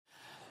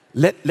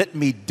Let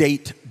me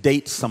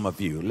date some of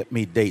you.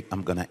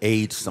 I'm going to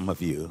age some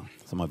of you.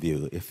 Some of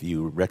you, if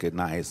you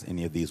recognize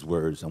any of these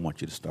words, I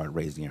want you to start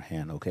raising your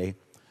hand, okay?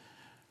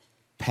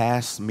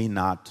 Pass me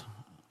not,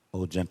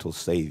 O gentle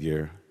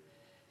Savior,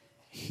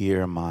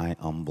 hear my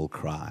humble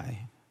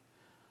cry.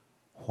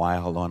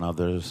 While on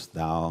others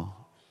thou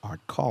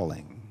art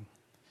calling,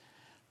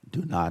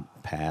 do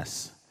not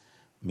pass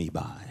me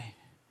by.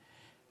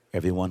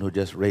 Everyone who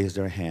just raised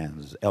their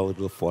hands is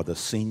eligible for the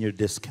senior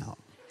discount.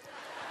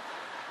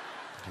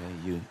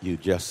 Okay, you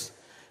just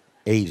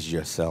aged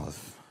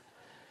yourself.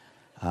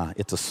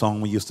 It's a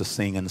song we used to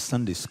sing in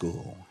Sunday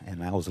school,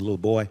 and I was a little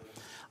boy.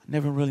 I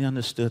never really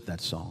understood that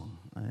song.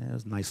 It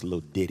was a nice little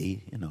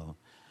ditty,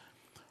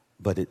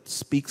 but it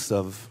speaks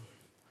of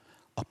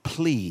a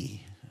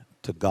plea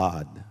to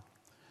God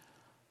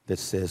that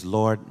says,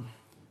 Lord,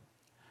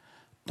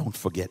 don't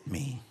forget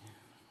me.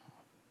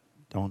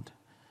 Don't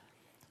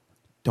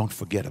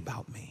forget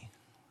about me.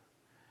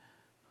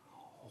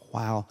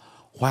 While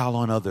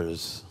on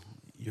others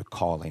you're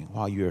calling,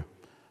 while you're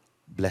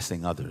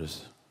blessing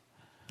others,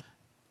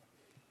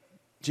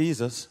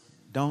 Jesus,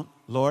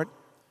 Lord,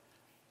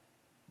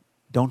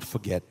 don't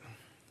forget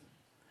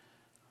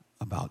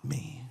about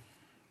me.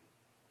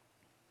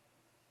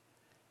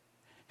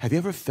 Have you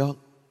ever felt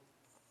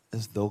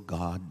as though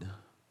God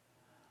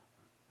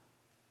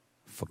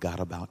forgot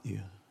about you?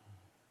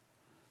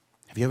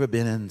 Have you ever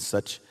been in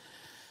such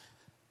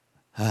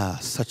a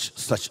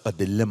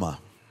dilemma,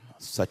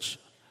 such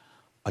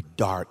a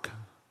dark,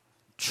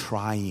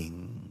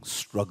 trying,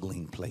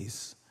 struggling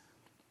place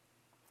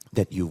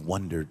that you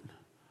wondered,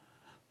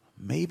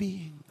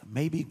 maybe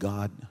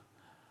God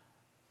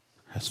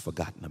has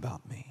forgotten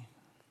about me?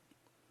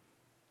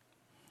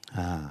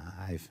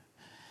 I've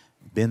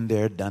been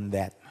there, done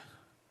that,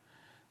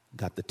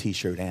 got the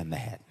t-shirt and the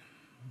hat.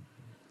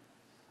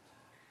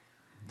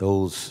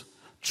 Those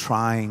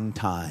trying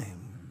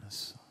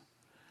times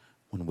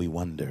when we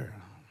wonder,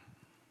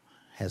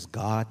 has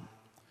God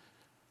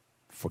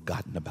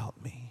forgotten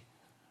about me?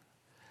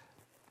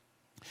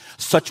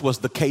 Such was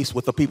the case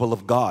with the people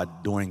of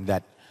God during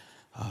that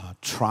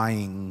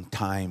trying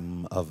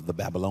time of the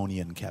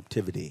Babylonian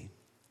captivity.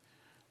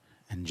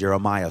 And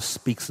Jeremiah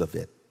speaks of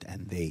it,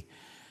 and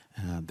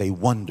they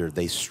wonder,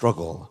 they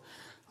struggle.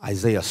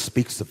 Isaiah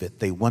speaks of it.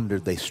 They wonder,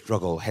 they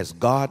struggle. Has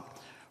God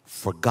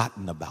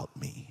forgotten about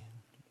me?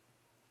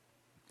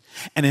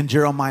 And in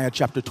Jeremiah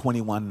chapter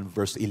 21,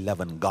 verse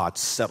 11, God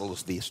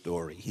settles the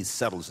story. He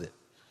settles it.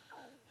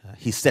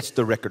 He sets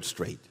the record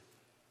straight.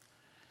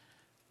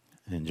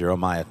 And in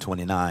Jeremiah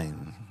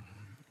 29,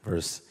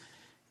 verse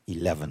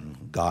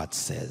 11, God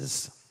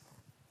says,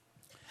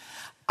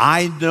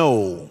 I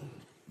know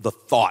the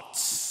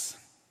thoughts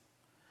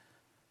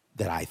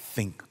that I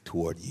think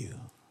toward you.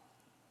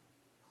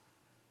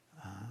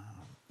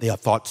 They are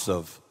thoughts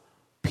of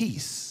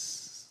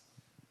peace.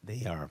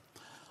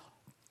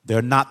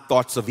 They're not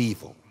thoughts of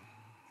evil.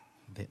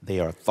 They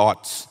are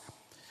thoughts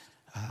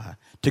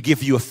to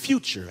give you a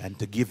future and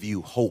to give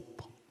you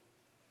hope.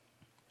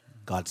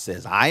 God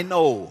says, I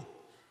know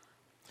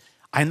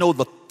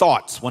the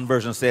thoughts. One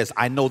version says,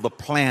 I know the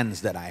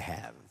plans that I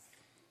have.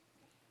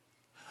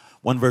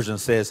 One version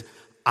says,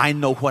 I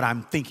know what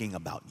I'm thinking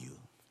about you.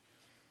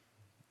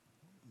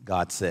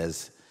 God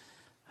says,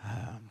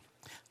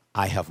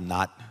 I have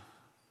not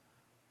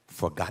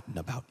forgotten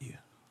about you.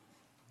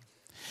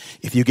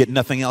 If you get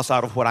nothing else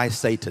out of what I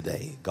say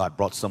today, God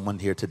brought someone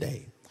here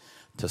today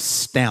to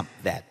stamp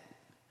that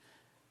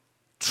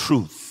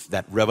truth,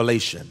 that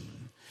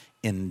revelation,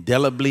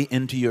 indelibly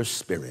into your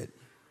spirit.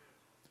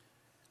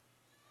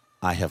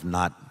 I have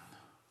not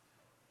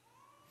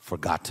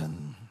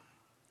forgotten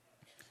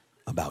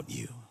about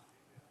you.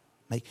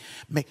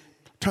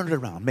 Turn it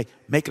around.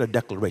 Make it a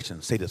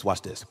declaration. Say this.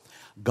 Watch this.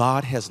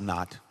 God has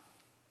not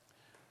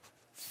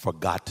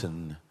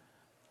forgotten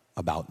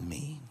about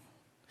me.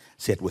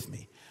 Say it with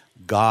me.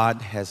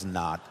 God has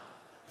not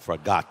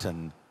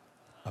forgotten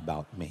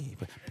about me.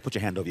 Put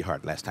your hand over your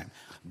heart last time.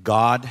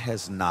 God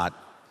has not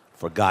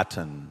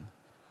forgotten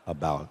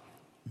about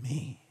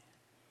me.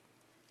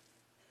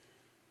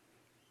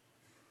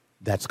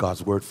 That's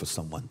God's word for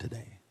someone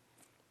today.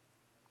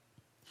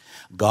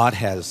 God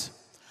has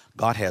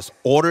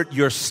ordered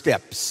your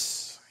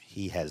steps.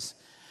 He has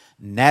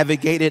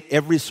navigated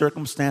every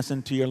circumstance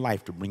into your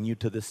life to bring you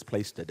to this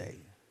place today,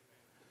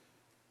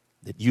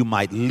 that you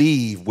might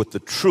leave with the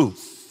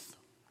truth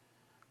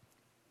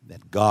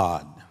that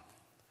God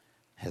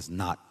has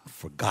not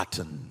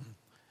forgotten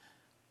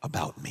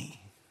about me.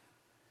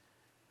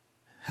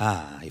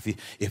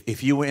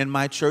 If you were in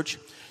my church,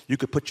 you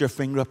could put your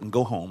finger up and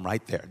go home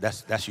right there.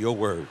 That's your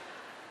word.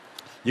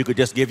 You could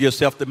just give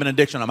yourself the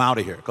benediction, I'm out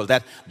of here, because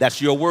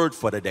that's your word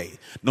for today.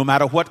 No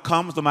matter what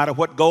comes, no matter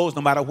what goes,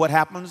 no matter what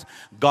happens,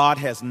 God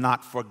has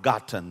not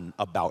forgotten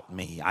about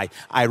me.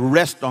 I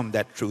rest on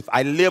that truth.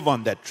 I live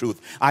on that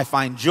truth. I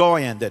find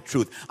joy in that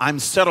truth. I'm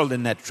settled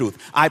in that truth.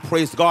 I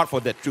praise God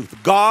for that truth.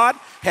 God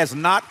has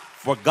not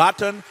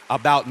forgotten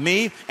about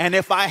me, and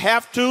if I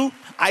have to,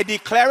 I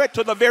declare it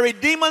to the very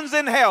demons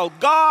in hell.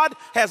 God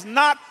has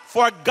not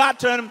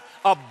forgotten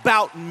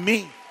about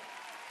me.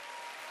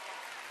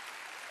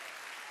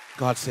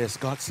 God says,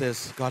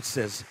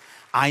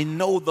 I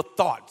know the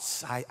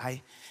thoughts.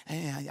 I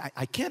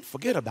can't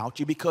forget about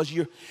you because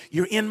you're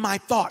in my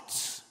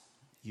thoughts.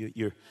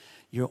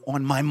 You're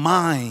on my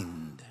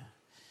mind.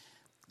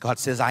 God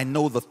says, I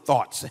know the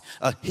thoughts.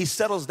 He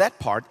settles that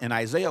part in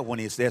Isaiah when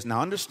he says,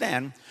 now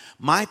understand,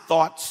 my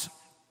thoughts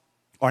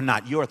are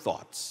not your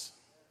thoughts.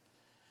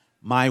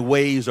 My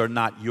ways are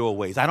not your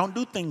ways. I don't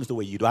do things the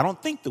way you do. I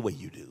don't think the way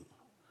you do.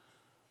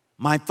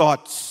 My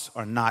thoughts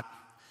are not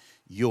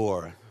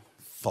your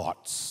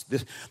thoughts.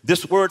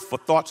 This word for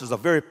thoughts is a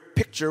very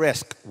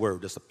picturesque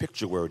word. It's a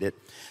picture word.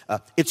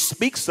 It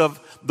speaks of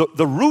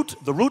the root.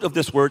 The root of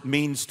this word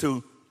means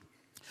to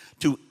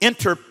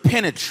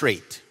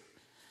interpenetrate.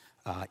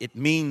 It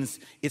means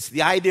it's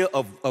the idea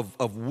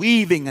of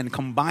weaving and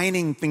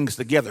combining things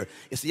together.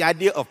 It's the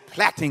idea of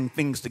plaiting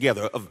things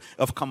together,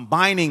 of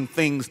combining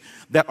things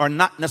that are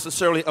not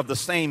necessarily of the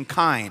same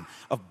kind,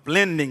 of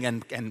blending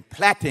and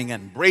plaiting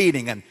and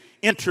braiding and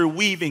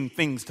interweaving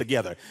things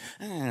together.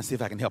 Let's see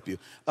if I can help you.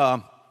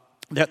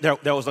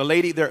 There was a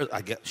lady there,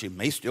 I guess she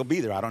may still be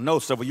there, I don't know.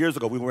 Several years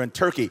ago, we were in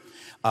Turkey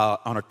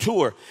on a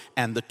tour,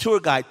 and the tour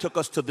guide took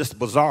us to this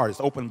bazaar, this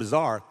open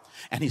bazaar,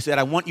 and he said,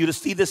 I want you to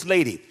see this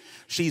lady.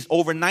 She's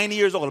over 90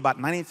 years old, about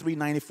 93,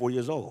 94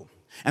 years old.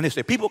 And they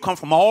say people come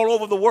from all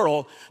over the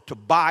world to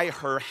buy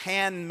her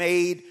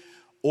handmade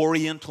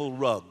Oriental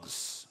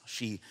rugs.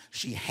 She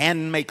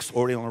hand makes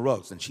Oriental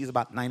rugs, and she's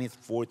about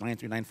 93,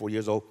 94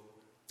 years old.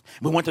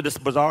 We went to this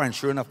bazaar, and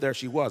sure enough, there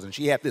she was. And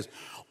she had this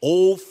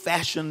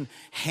old-fashioned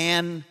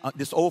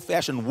this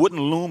old-fashioned wooden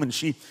loom, and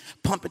she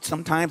pumped it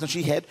sometimes, and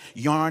she had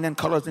yarn and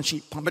colors, and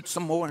she'd pump it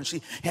some more, and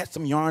she had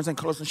some yarns and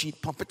colors, and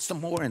she'd pump it some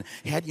more, and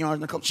had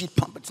yarns and colors, she'd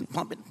pump it and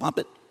pump it and pump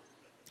it.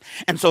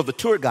 And so the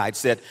tour guide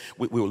said,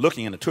 we were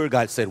looking, and the tour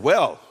guide said,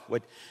 well,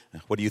 what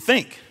do you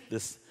think?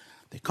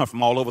 They come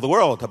from all over the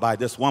world to buy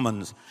this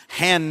woman's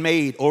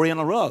handmade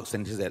Oriental rugs.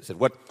 And he said,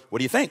 what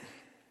do you think?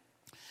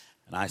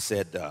 And I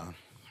said,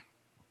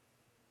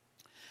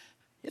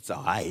 it's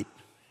all right,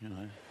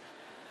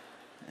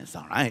 it's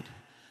all right.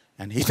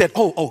 And he said,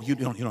 oh, you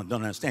don't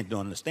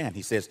understand.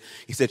 He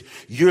said,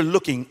 you're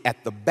looking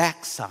at the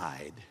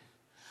backside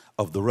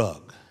of the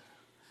rug.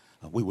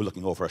 We were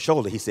looking over her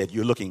shoulder. He said,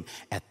 you're looking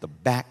at the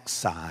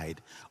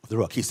backside of the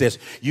rug. He says,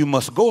 you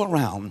must go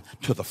around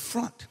to the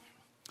front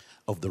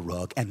of the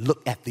rug and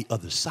look at the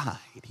other side.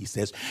 He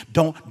says,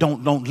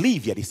 don't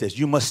leave yet. He says,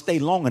 you must stay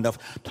long enough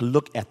to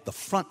look at the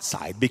front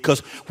side,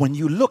 because when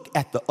you look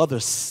at the other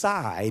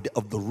side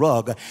of the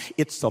rug,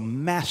 it's a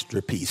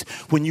masterpiece.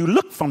 When you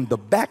look from the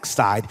back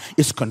side,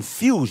 it's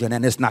confusion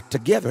and it's not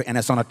together and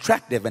it's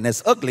unattractive and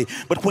it's ugly.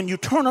 But when you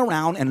turn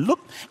around and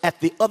look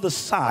at the other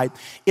side,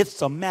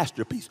 it's a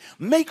masterpiece.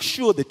 Make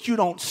sure that you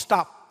don't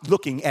stop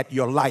looking at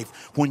your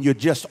life when you're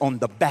just on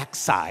the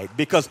backside,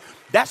 because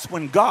that's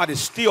when God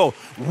is still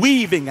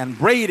weaving and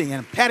braiding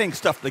and patting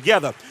stuff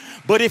together.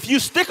 But if you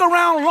stick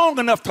around long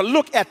enough to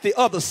look at the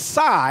other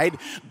side,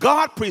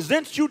 God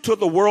presents you to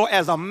the world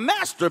as a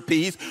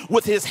masterpiece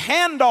with his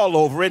hand all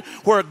over it,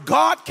 where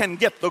God can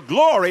get the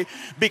glory,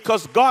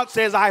 because God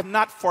says, I have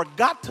not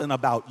forgotten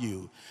about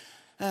you.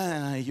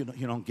 You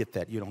don't get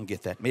that. You don't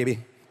get that. Maybe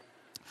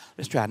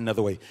let's try it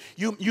another way.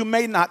 You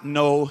may not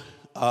know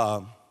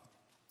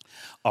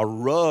a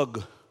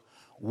rug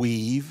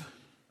weave,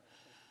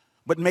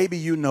 but maybe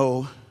you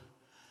know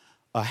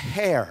a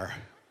hair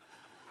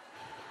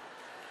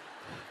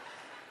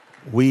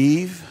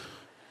weave.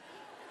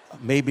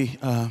 Maybe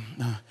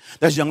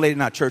there's a young lady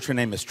in our church. Her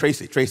name is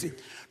Tracy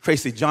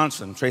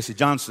Johnson. Tracy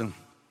Johnson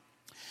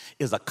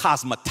is a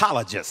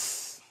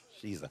cosmetologist.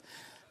 She's a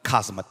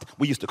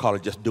we used to call her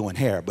just doing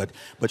hair, but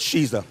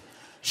she's a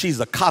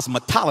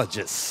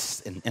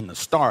cosmetologist in the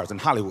stars in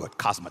Hollywood,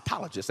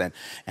 cosmetologist.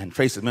 And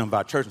Tracy's a member of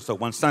our church. And so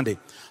one Sunday,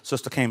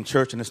 sister came to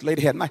church, and this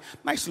lady had a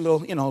nice little,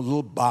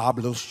 little bob,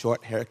 little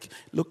short hair,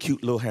 little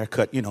cute little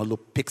haircut, little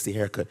pixie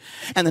haircut.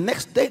 And the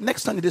next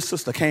Sunday, this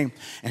sister came,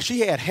 and she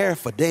had hair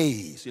for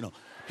days,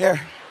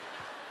 hair.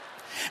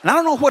 And I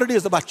don't know what it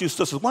is about you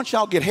sisters. Once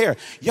y'all get hair,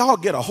 y'all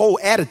get a whole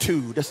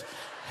attitude.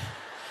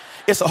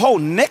 It's a whole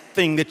neck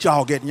thing that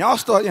y'all get, and y'all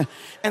start.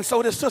 And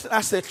so this sister,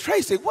 I said,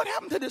 Tracy, what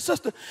happened to this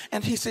sister?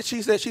 And she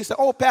said,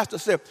 oh, Pastor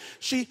said,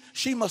 she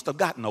must have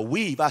gotten a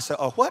weave. I said,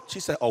 a what? She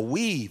said, a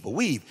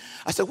weave.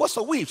 I said, what's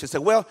a weave? She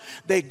said, well,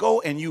 they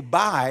go and you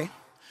buy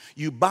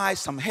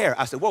some hair.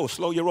 I said, whoa,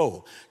 slow your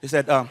roll. She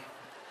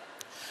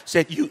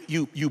said,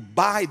 you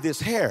buy this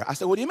hair. I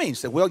said, what do you mean?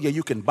 She said, well, yeah,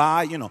 you can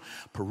buy,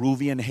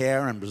 Peruvian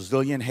hair and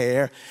Brazilian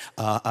hair.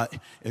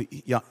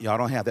 Y'all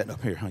don't have that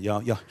up here, huh?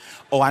 Y'all.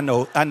 Oh, I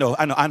know.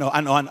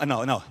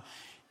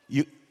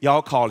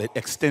 Y'all call it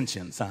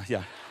extensions, huh?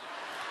 Yeah.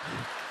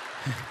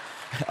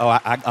 Oh,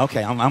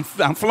 okay. I'm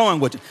flowing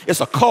with you.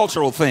 It's a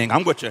cultural thing.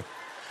 I'm with you.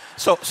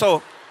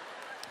 So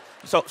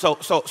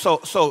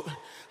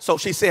So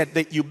she said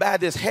that you buy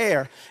this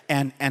hair,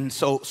 and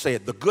so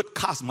said the good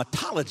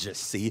cosmetologist,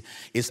 see,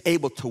 is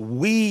able to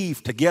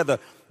weave together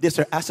this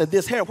hair. I said,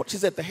 this hair, what? She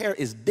said, the hair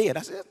is dead.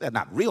 I said, that's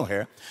not real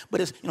hair,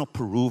 but it's,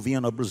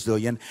 Peruvian or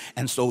Brazilian.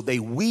 And so they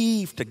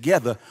weave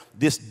together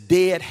this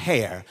dead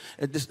hair.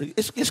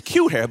 It's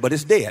cute hair, but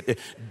it's dead.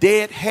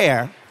 Dead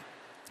hair.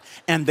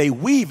 And they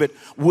weave it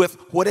with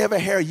whatever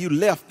hair you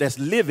left that's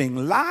living,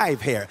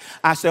 live hair.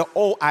 I said,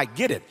 oh, I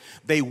get it.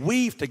 They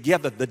weave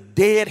together the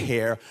dead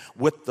hair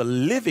with the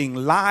living,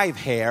 live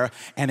hair,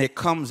 and it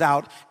comes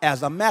out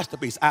as a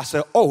masterpiece. I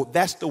said, oh,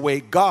 that's the way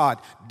God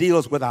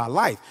deals with our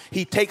life.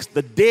 He takes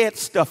the dead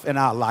stuff in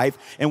our life,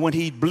 and when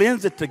he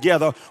blends it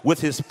together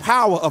with his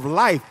power of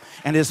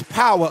life and his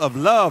power of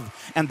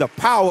love and the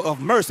power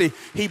of mercy,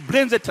 he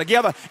blends it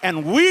together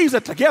and weaves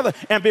it together,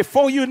 and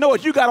before you know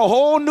it, you got a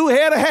whole new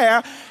head of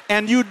hair,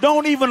 and you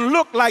don't even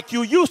look like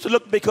you used to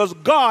look, because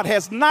God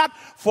has not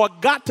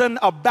forgotten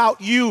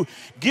about you.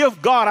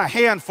 Give God a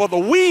hand for the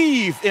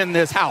weave in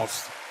this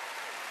house.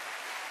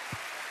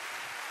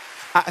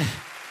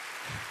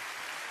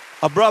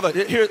 A brother,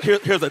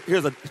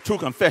 here's a true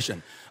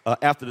confession.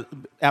 After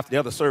the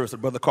other service, the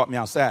brother caught me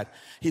outside.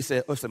 He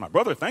said, my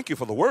brother, thank you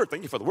for the word.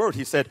 Thank you for the word.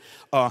 He said,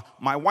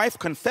 my wife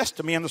confessed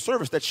to me in the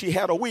service that she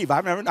had a weave.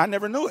 I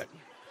never knew it.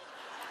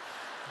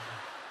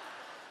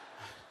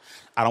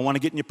 I don't want to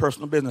get in your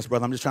personal business,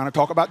 brother. I'm just trying to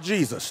talk about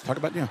Jesus. Talk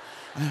about,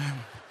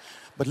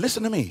 But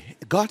listen to me.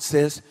 God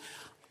says,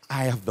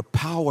 I have the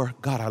power,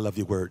 God, I love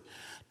your word,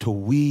 to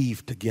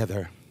weave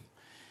together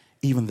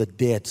even the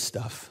dead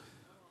stuff,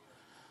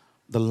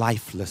 the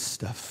lifeless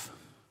stuff,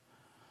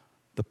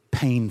 the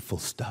painful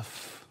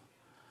stuff,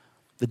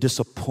 the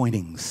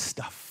disappointing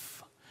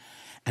stuff.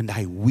 And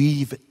I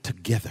weave it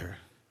together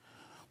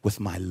with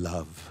my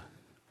love,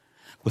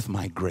 with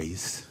my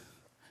grace,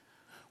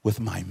 with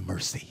my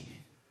mercy.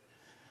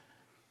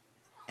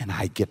 And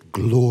I get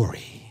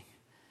glory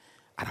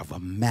out of a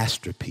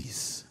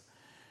masterpiece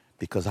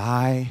because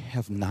I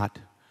have not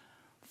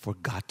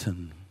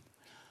forgotten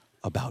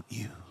about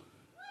you.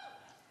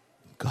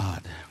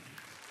 God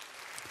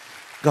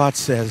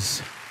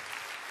says,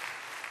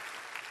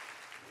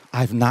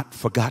 I've not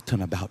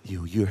forgotten about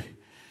you.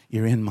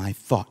 You're in my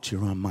thoughts.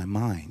 You're on my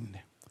mind.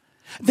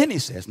 Then he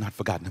says, not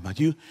forgotten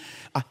about you.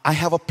 I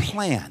have a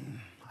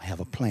plan. I have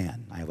a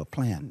plan. I have a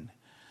plan.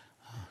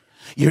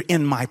 You're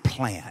in my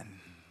plan.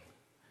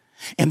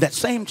 In that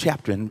same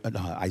chapter in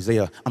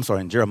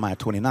Jeremiah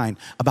 29,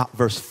 about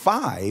verse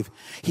 5,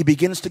 he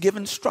begins to give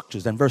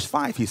instructions. In verse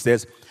 5, he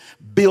says,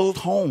 build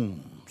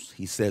homes.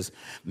 He says,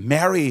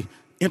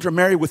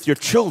 intermarry with your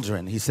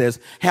children. He says,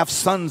 have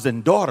sons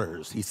and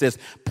daughters. He says,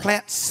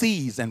 plant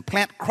seeds and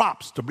plant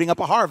crops to bring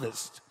up a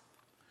harvest.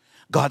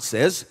 God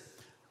says,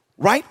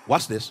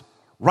 watch this,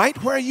 right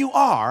where you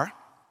are,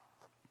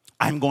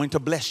 I'm going to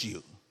bless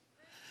you.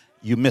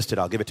 You missed it.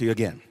 I'll give it to you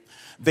again.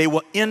 They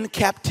were in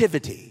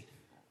captivity.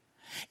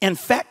 In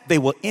fact, they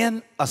were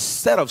in a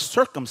set of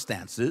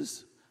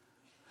circumstances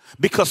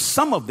because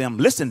some of them,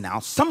 listen now,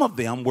 some of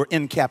them were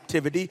in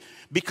captivity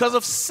because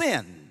of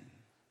sin.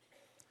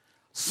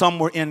 Some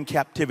were in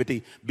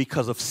captivity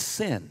because of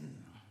sin.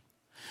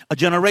 A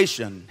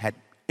generation had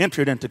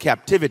entered into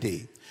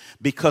captivity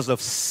because of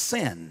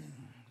sin.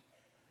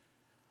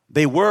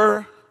 They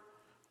were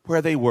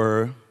where they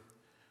were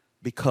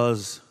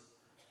because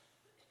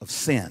of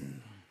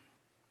sin.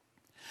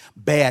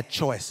 Bad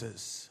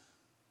choices.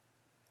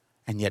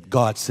 And yet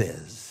God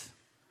says,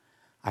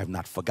 I've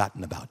not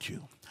forgotten about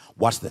you.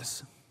 Watch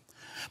this.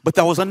 But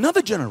there was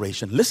another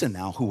generation, listen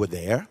now, who were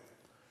there,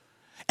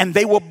 and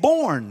they were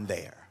born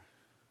there.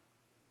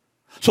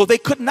 So they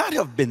could not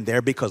have been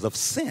there because of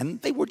sin.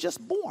 They were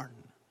just born.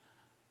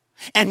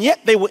 And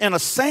yet they were in a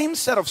same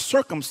set of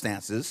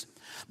circumstances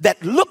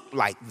that looked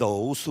like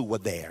those who were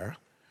there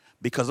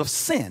because of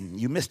sin.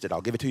 You missed it.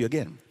 I'll give it to you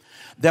again.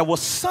 There were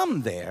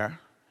some there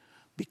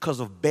because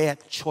of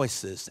bad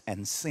choices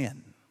and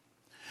sin.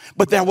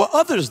 But there were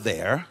others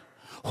there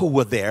who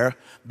were there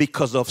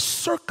because of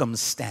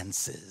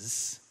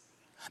circumstances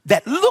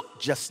that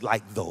looked just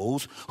like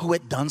those who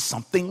had done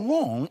something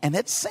wrong and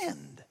had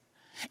sinned.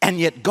 And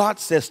yet God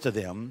says to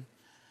them,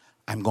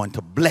 I'm going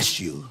to bless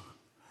you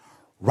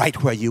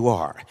right where you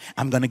are.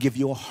 I'm going to give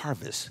you a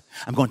harvest.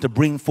 I'm going to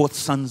bring forth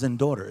sons and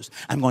daughters.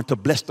 I'm going to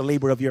bless the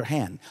labor of your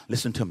hand.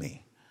 Listen to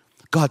me.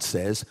 God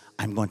says,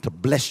 I'm going to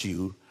bless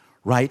you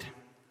right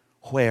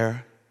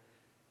where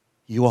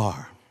you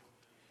are.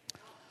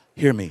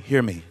 Hear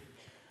me.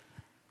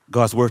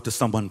 God's word to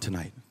someone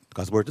tonight.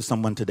 God's word to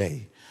someone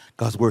today.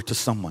 God's word to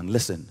someone.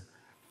 Listen.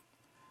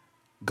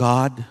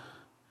 God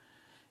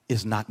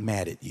is not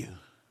mad at you.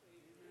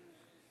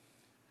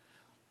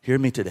 Hear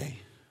me today.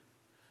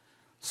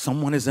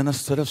 Someone is in a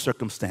set of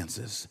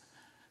circumstances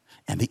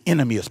and the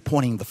enemy is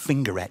pointing the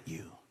finger at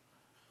you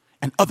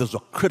and others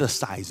are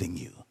criticizing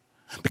you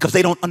because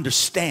they don't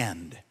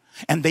understand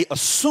and they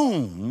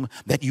assume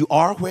that you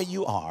are where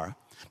you are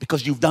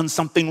because you've done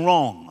something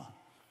wrong.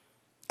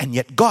 And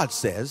yet God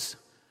says,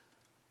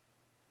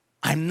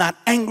 I'm not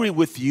angry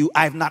with you.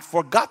 I've not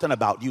forgotten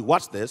about you.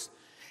 Watch this.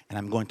 And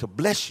I'm going to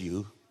bless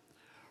you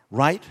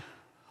right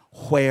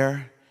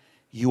where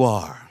you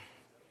are.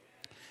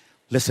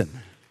 Listen,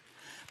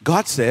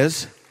 God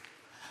says,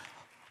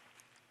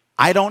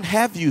 I don't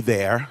have you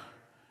there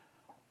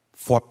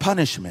for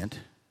punishment.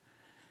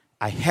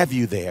 I have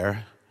you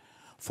there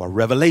for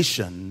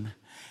revelation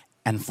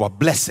and for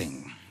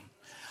blessing.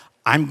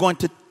 I'm going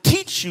to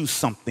teach you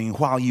something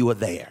while you are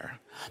there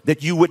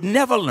that you would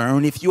never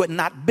learn if you had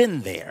not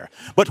been there.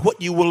 But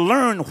what you will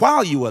learn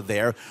while you are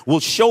there will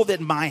show that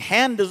my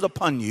hand is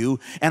upon you,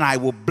 and I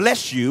will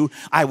bless you.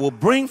 I will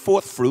bring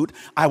forth fruit.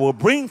 I will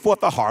bring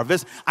forth a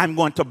harvest. I'm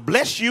going to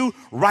bless you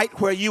right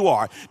where you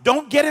are.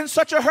 Don't get in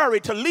such a hurry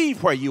to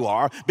leave where you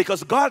are,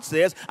 because God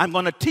says, I'm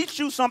going to teach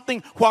you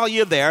something while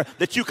you're there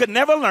that you could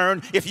never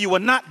learn if you were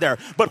not there.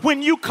 But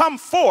when you come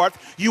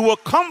forth, you will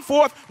come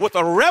forth with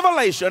a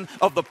revelation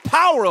of the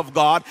power of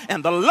God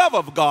and the love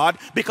of God,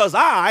 because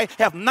I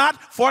have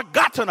not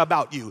forgotten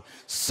about you.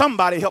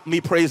 Somebody help me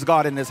praise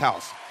God in this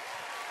house.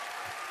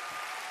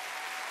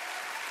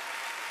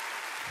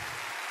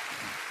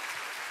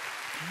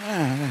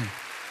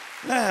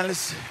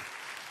 Let's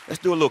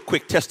do a little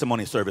quick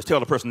testimony service.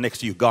 Tell the person next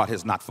to you, God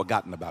has not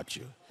forgotten about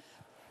you.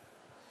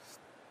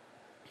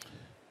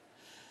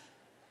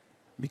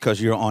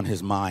 Because you're on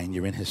his mind,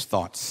 you're in his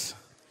thoughts.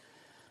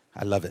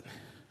 I love it.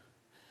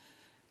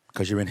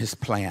 Because you're in his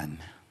plan.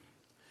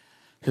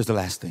 Here's the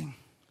last thing.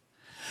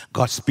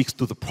 God speaks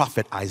through the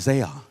prophet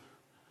Isaiah.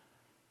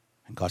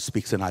 And God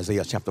speaks in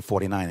Isaiah chapter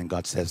 49, and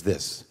God says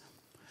this.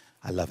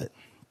 I love it.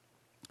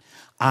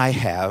 I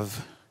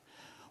have,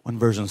 one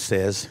version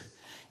says,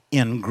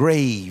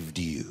 engraved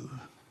you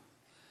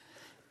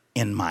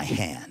in my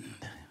hand.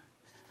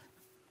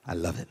 I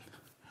love it.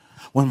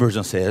 One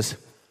version says,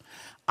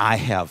 I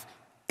have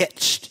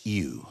etched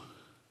you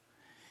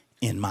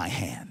in my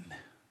hand.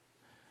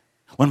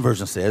 One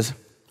version says,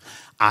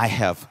 I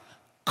have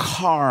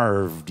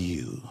carved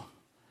you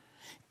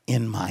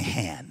in my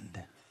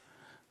hand.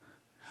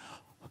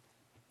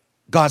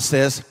 God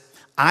says,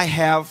 I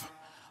have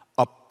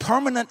a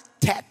permanent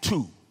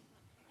tattoo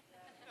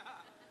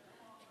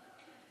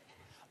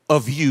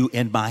of you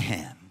in my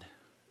hand.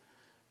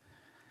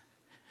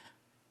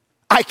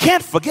 I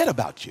can't forget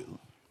about you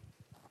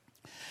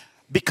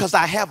because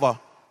I have a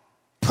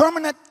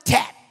permanent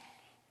tat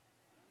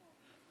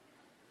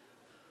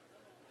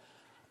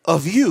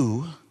of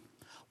you,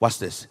 watch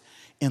this,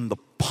 in the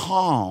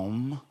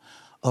palm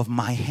of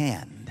my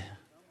hand.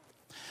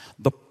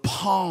 The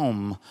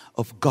palm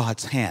of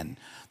God's hand,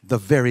 the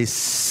very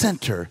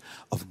center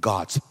of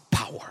God's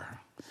power,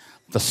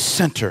 the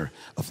center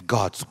of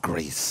God's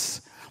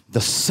grace,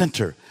 the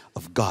center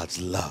of God's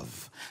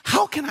love.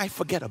 How can I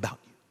forget about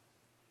you?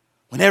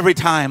 When every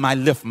time I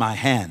lift my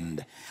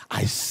hand,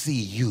 I see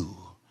you.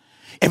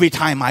 Every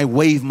time I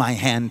wave my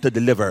hand to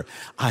deliver,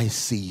 I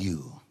see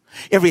you.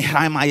 Every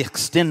time I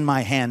extend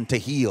my hand to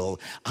heal,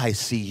 I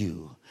see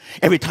you.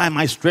 Every time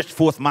I stretch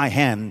forth my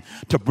hand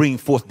to bring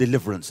forth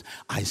deliverance,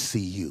 I see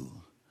you.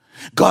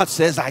 God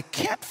says, I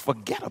can't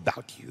forget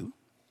about you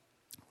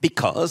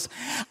because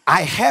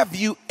I have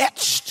you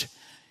etched.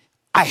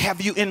 I have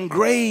you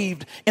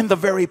engraved in the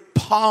very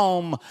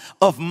palm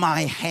of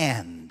my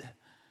hand.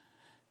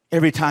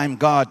 Every time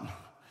God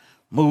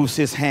moves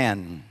his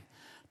hand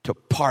to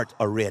part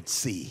a Red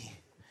Sea,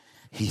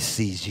 he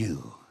sees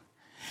you.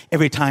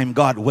 Every time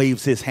God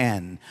waves his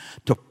hand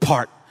to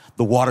part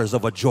the waters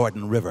of a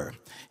Jordan River,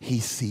 he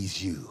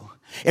sees you.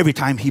 Every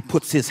time he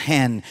puts his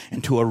hand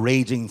into a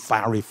raging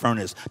fiery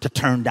furnace to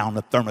turn down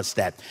the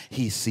thermostat,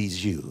 he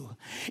sees you.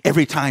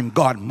 Every time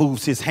God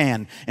moves his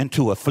hand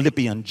into a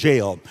Philippian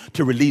jail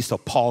to release a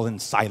Paul and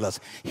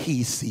Silas,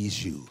 he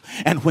sees you.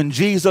 And when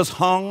Jesus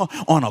hung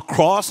on a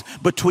cross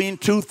between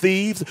two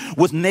thieves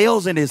with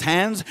nails in his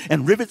hands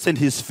and rivets in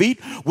his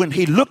feet, when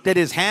he looked at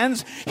his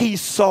hands, he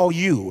saw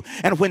you.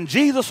 And when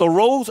Jesus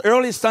arose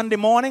early Sunday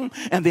morning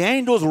and the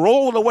angels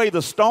rolled away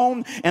the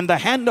stone and the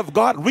hand of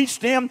God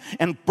reached in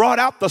and brought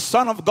out the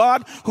Son of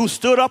God who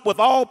stood up with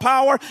all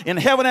power in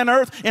heaven and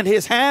earth in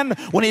his hand,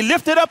 when he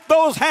lifted up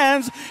those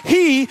hands,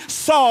 he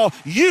saw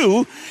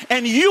you,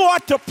 and you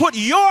ought to put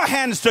your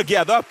hands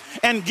together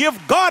and give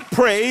God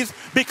praise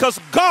because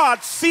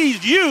God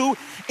sees you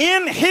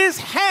in his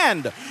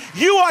hand.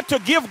 You ought to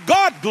give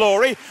God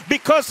glory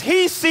because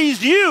he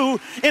sees you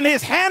in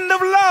his hand of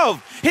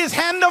love, his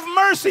hand of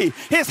mercy,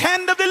 his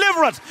hand of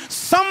deliverance.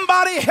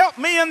 Somebody help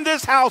me in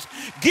this house.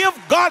 Give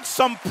God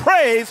some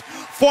praise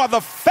for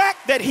the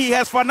fact that he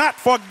has not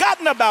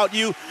forgotten about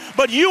you,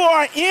 but you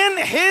are in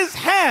his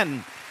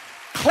hand.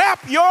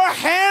 Clap your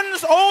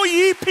hands, O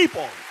ye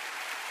people.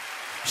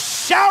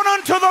 Shout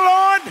unto the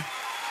Lord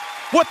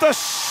with a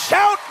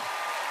shout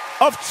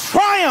of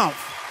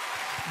triumph.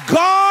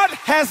 God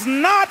has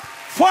not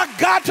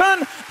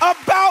forgotten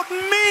about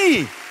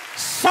me.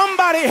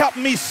 Somebody help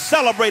me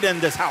celebrate in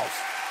this house.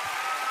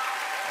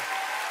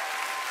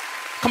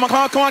 Come on,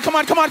 come on, come on, come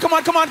on, come on, come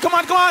on, come on, come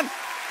on, come on.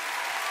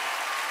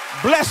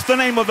 Bless the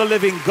name of the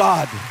living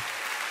God.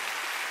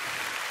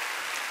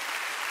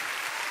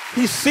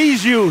 He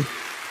sees you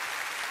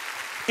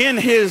in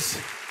his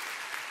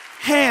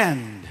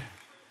hand,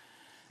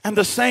 and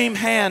the same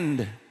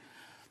hand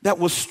that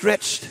was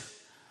stretched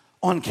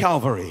on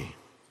Calvary,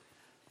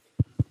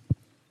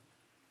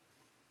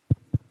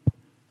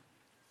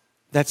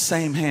 that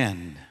same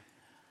hand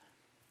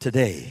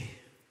today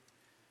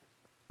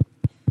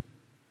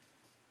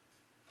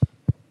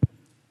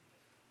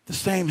the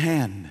same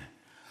hand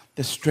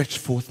that stretched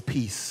forth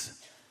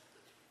peace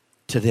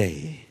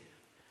today,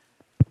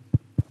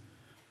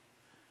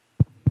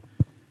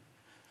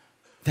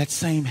 that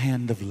same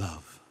hand of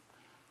love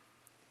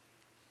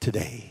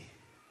today,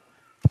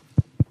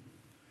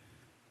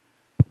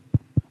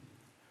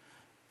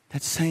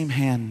 that same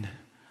hand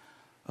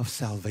of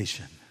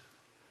salvation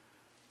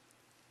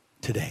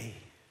today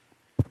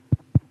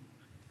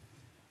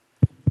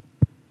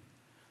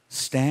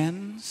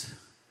stands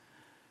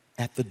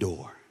at the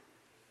door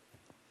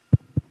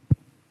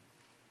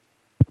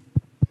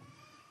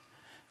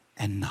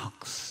and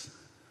knocks,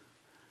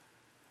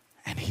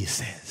 and he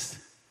says,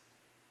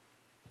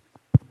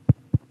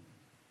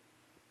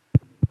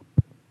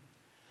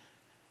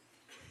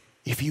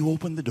 if you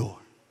open the door,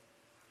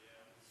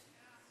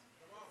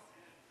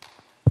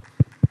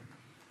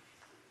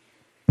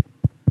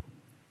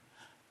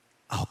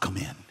 I'll come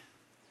in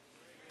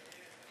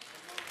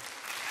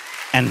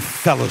and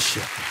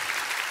fellowship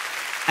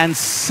and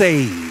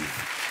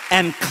save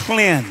and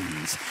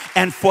cleanse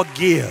and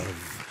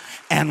forgive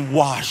and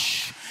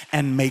wash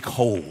and make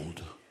whole.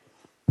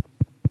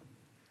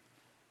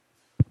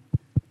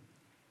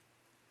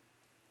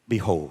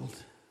 Behold,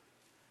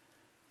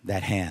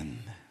 that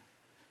hand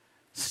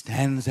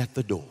stands at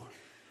the door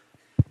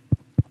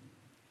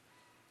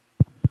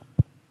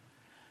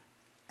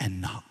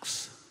and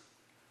knocks.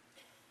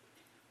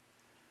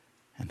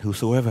 And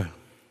whosoever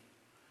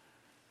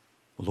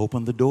will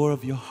open the door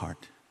of your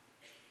heart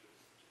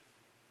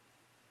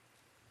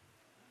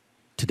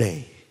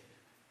today,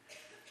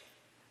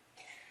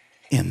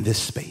 in this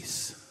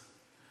space,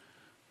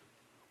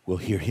 will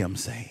hear him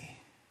say,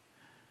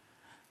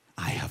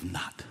 I have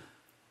not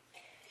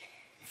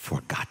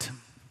forgotten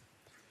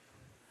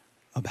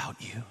about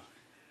you.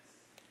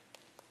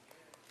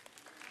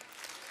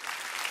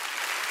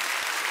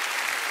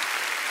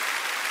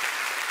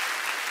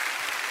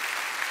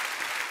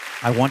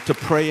 I want to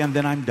pray and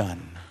then I'm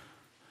done.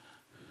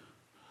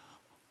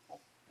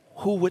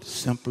 Who would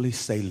simply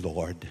say,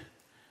 Lord,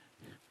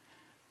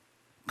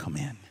 come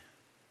in?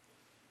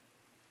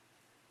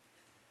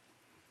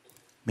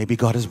 Maybe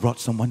God has brought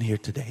someone here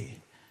today,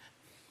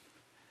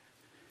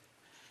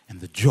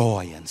 and the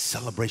joy and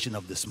celebration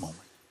of this moment,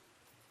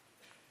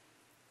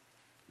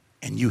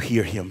 and you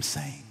hear him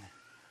saying,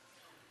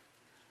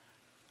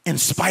 in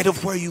spite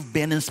of where you've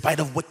been, in spite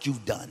of what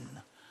you've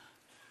done,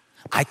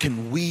 I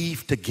can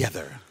weave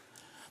together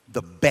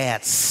the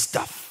bad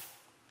stuff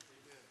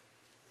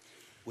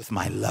with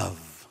my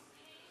love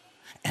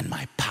and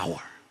my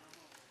power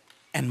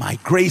and my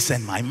grace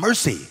and my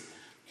mercy.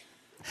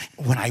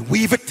 When I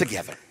weave it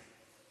together,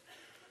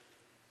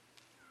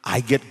 I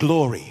get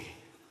glory,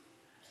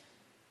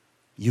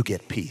 you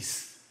get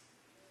peace.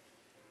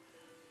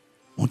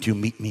 Won't you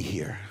meet me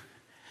here?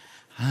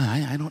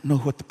 I don't know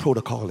what the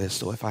protocol is,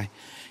 so if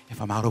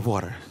I'm out of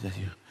order,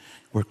 you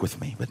work with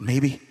me. But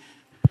maybe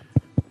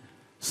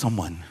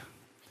someone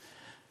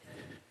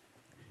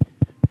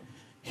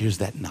hears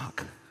that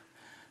knock.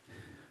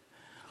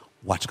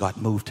 Watch God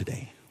move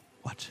today.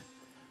 Watch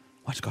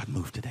God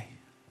move today.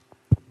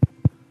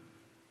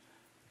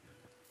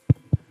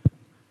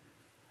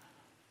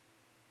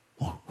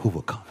 Who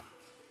will come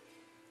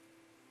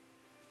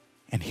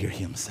and hear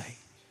him say,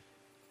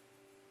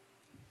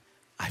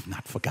 I've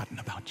not forgotten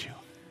about you.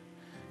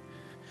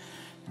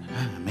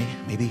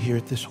 Maybe here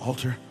at this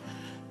altar,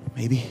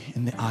 maybe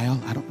in the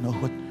aisle, I don't know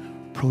what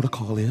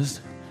protocol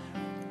is,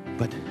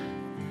 but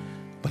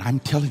I'm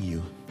telling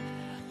you,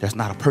 there's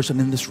not a person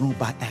in this room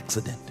by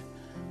accident.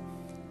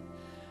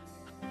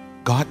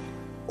 God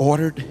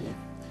ordered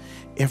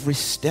every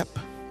step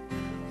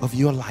of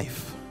your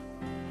life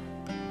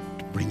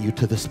to bring you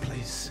to this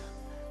place.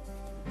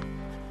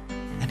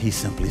 And he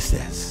simply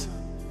says,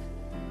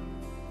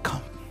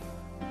 come.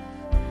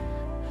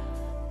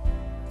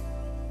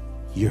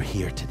 You're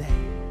here today.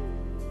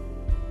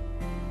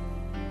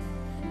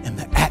 In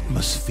the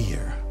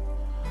atmosphere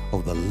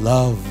of the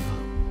love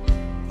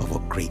of a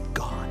great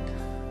God.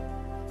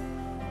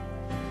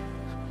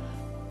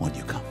 Won't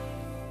you come?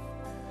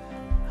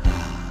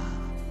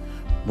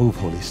 Move,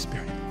 Holy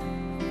Spirit.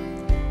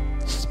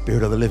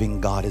 Spirit of the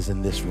living God is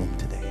in this room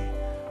today.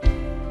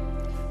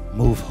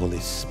 Move, Holy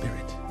Spirit.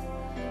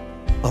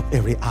 Up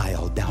every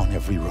aisle, down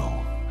every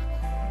row.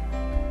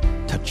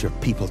 Touch your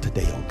people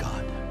today, oh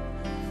God.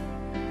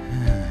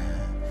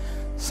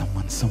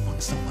 Someone.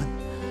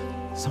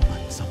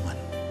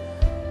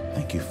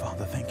 Thank you,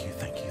 Father. Thank you.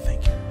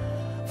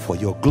 For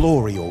your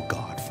glory, oh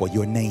God, for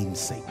your name's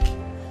sake.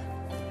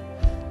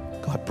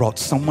 God brought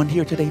someone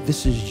here today.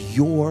 This is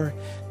your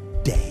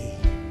day.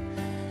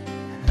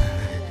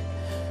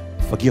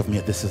 Forgive me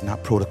if this is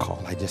not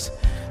protocol.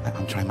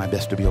 I'm trying my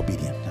best to be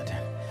obedient.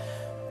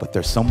 But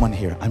there's someone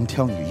here. I'm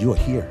telling you, you are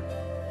here.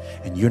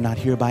 And you're not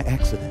here by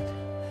accident.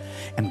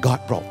 And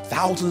God brought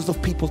thousands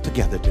of people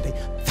together today,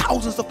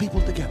 thousands of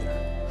people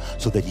together,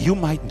 so that you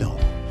might know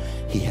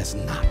he has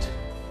not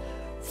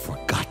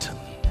forgotten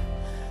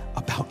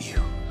about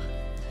you.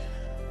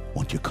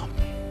 Won't you come?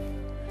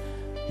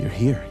 You're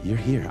here. You're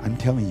here. I'm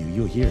telling you,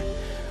 you're here.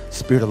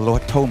 Spirit of the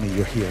Lord told me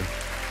you're here.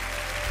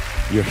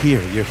 You're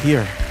here. You're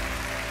here.